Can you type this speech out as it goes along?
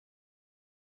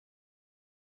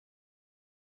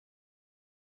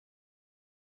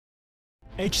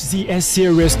HZS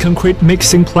series concrete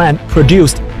mixing plant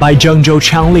produced by Zhengzhou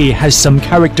Changli has some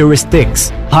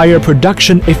characteristics: higher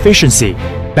production efficiency,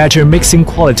 better mixing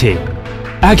quality,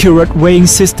 accurate weighing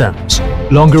systems,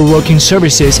 longer working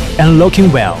services, and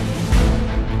locking well.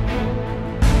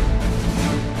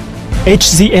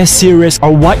 HZS series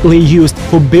are widely used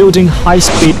for building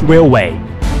high-speed railway,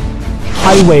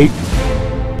 highway,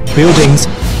 buildings,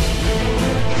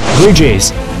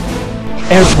 bridges,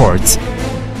 airports,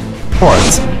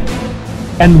 ports,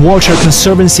 and water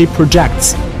conservancy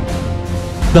projects.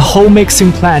 The whole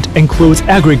mixing plant includes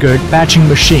aggregate batching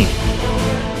machine,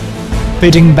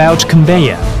 feeding belt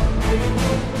conveyor,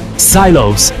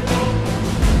 silos,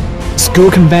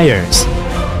 screw conveyors,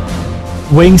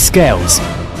 weighing scales,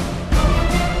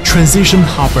 transition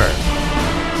hopper,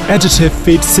 additive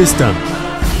feed system,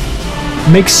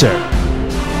 mixer,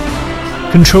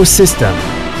 control system,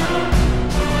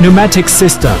 pneumatic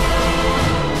system,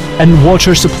 and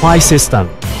water supply system.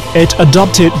 It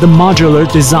adopted the modular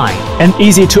design and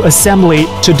easy to assembly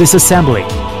to disassembly.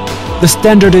 The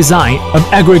standard design of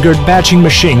aggregate batching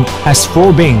machine has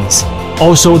 4 bins.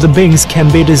 Also, the bins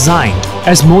can be designed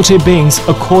as multi-bins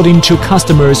according to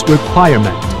customer's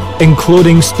requirement,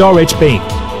 including storage bin,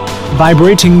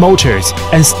 vibrating motors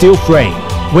and steel frame,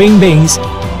 wing bins,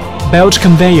 belt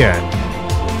conveyor,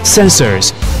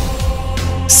 sensors,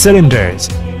 cylinders.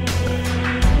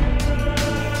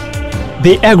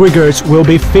 The aggregates will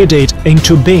be fitted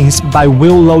into bins by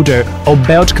wheel loader or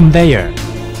belt conveyor.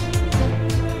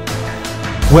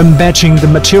 When batching the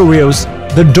materials,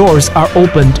 the doors are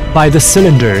opened by the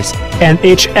cylinders and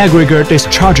each aggregate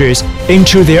discharges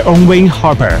into their own weighing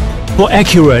hopper for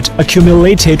accurate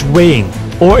accumulated weighing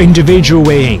or individual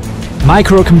weighing.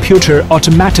 Microcomputer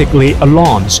automatically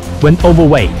alarms when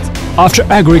overweight. After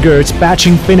aggregates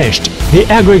batching finished, the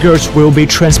aggregates will be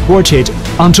transported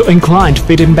onto inclined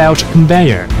feeding belt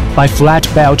conveyor by flat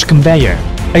belt conveyor.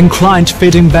 Inclined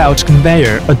feeding belt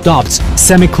conveyor adopts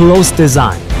semi-closed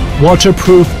design,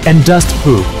 waterproof and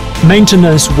dustproof.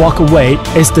 Maintenance walkway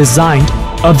is designed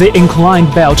of the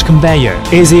inclined belt conveyor,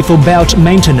 easy for belt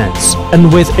maintenance,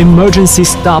 and with emergency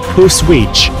stop push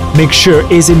switch, make sure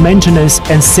easy maintenance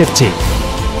and safety.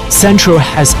 Central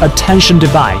has a tension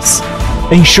device.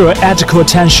 Ensure adequate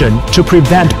tension to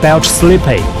prevent belt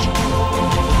slippage.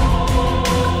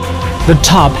 The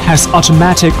top has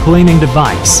automatic cleaning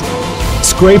device,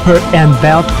 scraper and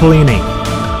belt cleaning.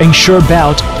 Ensure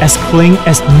belt as clean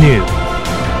as new.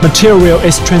 Material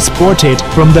is transported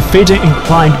from the feeding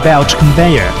inclined belt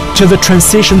conveyor to the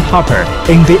transition hopper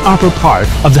in the upper part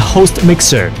of the host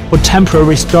mixer for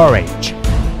temporary storage.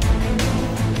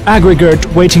 Aggregate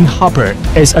weighting hopper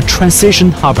is a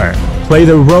transition hopper. Play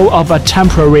the role of a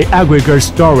temporary aggregate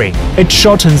storing. It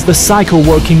shortens the cycle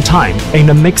working time in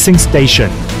a mixing station.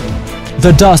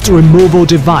 The dust removal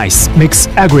device mix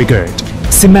aggregate,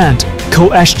 cement,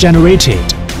 coal ash generated,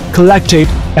 collected,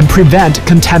 and prevent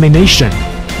contamination.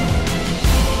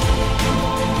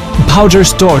 Powder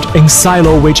stored in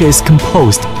silo, which is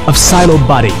composed of silo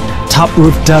body, top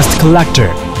roof dust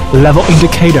collector, level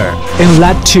indicator,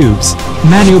 inlet tubes,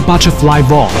 manual butterfly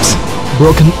valves,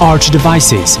 broken arch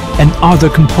devices, and other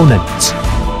components.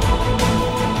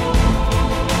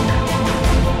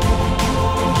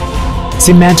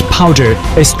 Cement powder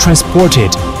is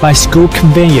transported by screw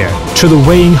conveyor to the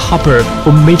weighing hopper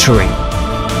for metering.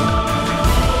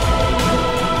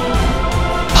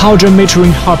 Powder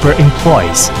metering hopper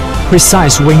employs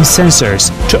precise weighing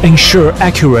sensors to ensure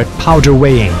accurate powder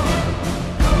weighing.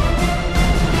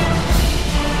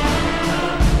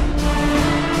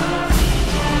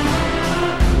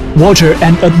 Water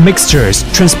and admixtures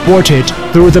transported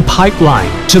through the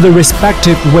pipeline to the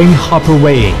respective weighing hopper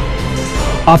weighing.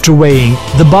 After weighing,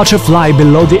 the butterfly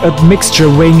below the admixture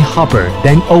weighing hopper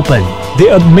then open.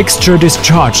 The admixture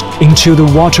discharged into the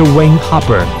water weighing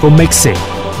hopper for mixing,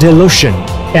 dilution,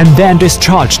 and then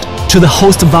discharged to the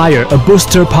host via a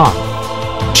booster pump.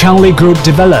 Changli Group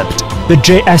developed the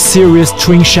JS series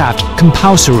twin shaft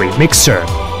compulsory mixer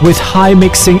with high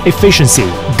mixing efficiency,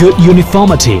 good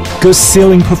uniformity, good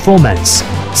sealing performance,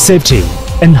 safety,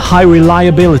 and high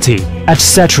reliability,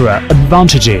 etc.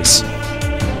 advantages.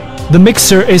 The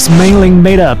mixer is mainly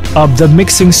made up of the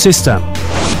mixing system,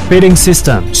 feeding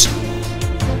systems,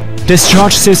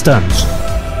 discharge systems,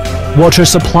 water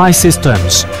supply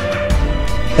systems,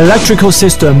 electrical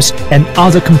systems, and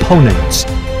other components.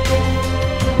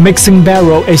 Mixing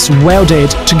barrel is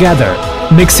welded together.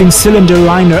 Mixing cylinder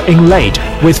liner inlaid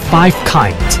with 5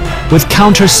 kinds, with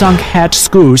countersunk head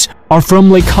screws are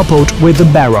firmly coupled with the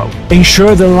barrel.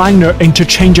 Ensure the liner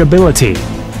interchangeability.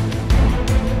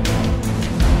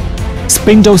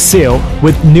 Spindle seal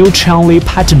with new Chanli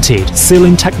patented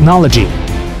sealing technology.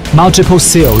 Multiple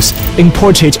seals,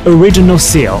 imported original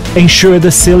seal, ensure the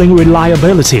sealing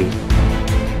reliability.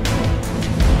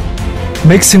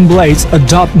 Mixing blades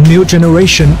adopt new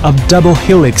generation of double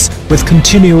helix with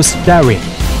continuous stirring,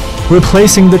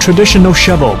 replacing the traditional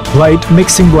shovel blade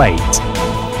mixing blades.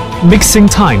 Mixing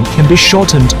time can be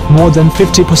shortened more than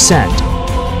 50%,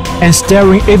 and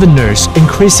stirring evenness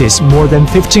increases more than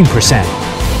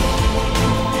 15%.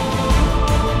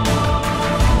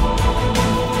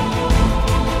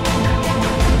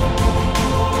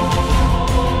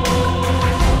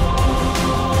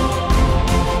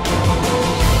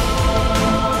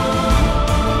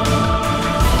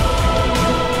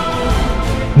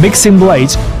 Mixing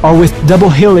blades are with double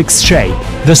helix shape.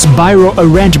 The spiral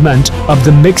arrangement of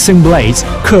the mixing blades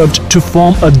curved to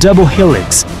form a double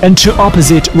helix and two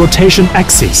opposite rotation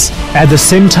axes, at the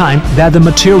same time that the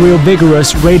material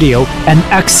vigorous radial and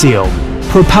axial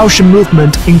propulsion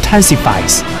movement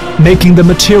intensifies, making the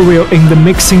material in the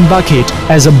mixing bucket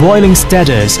as a boiling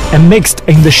status and mixed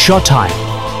in the short time.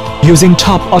 Using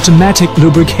top automatic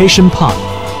lubrication pump,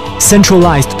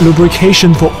 centralized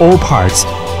lubrication for all parts,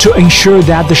 to ensure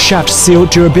that the shaft seal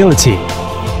durability.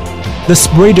 The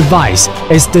spray device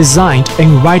is designed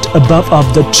in right above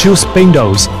of the two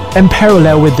spindles and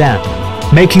parallel with them,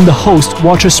 making the host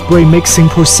water spray mixing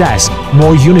process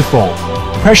more uniform.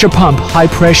 Pressure pump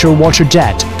high-pressure water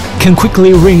jet can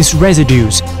quickly rinse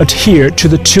residues adhered to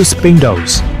the two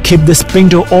spindles. Keep the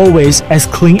spindle always as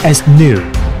clean as new.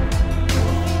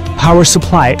 Power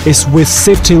supply is with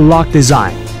safety lock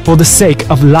design for the sake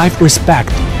of life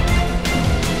respect.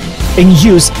 In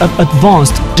use of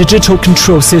advanced digital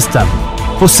control system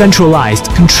for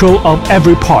centralized control of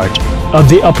every part of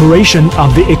the operation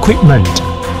of the equipment.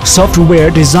 Software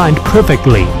designed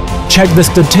perfectly. Check the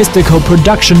statistical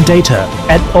production data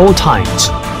at all times.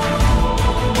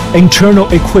 Internal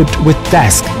equipped with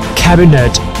desk,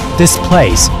 cabinet,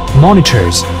 displays,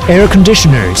 monitors, air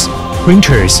conditioners,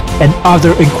 printers, and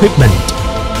other equipment.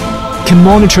 Can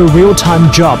monitor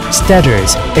real-time job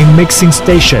status in mixing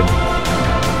station.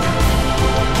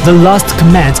 The last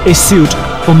command issued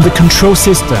from the control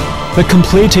system, the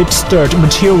completed stirred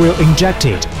material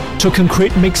injected to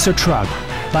concrete mixer truck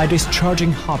by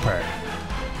discharging hopper.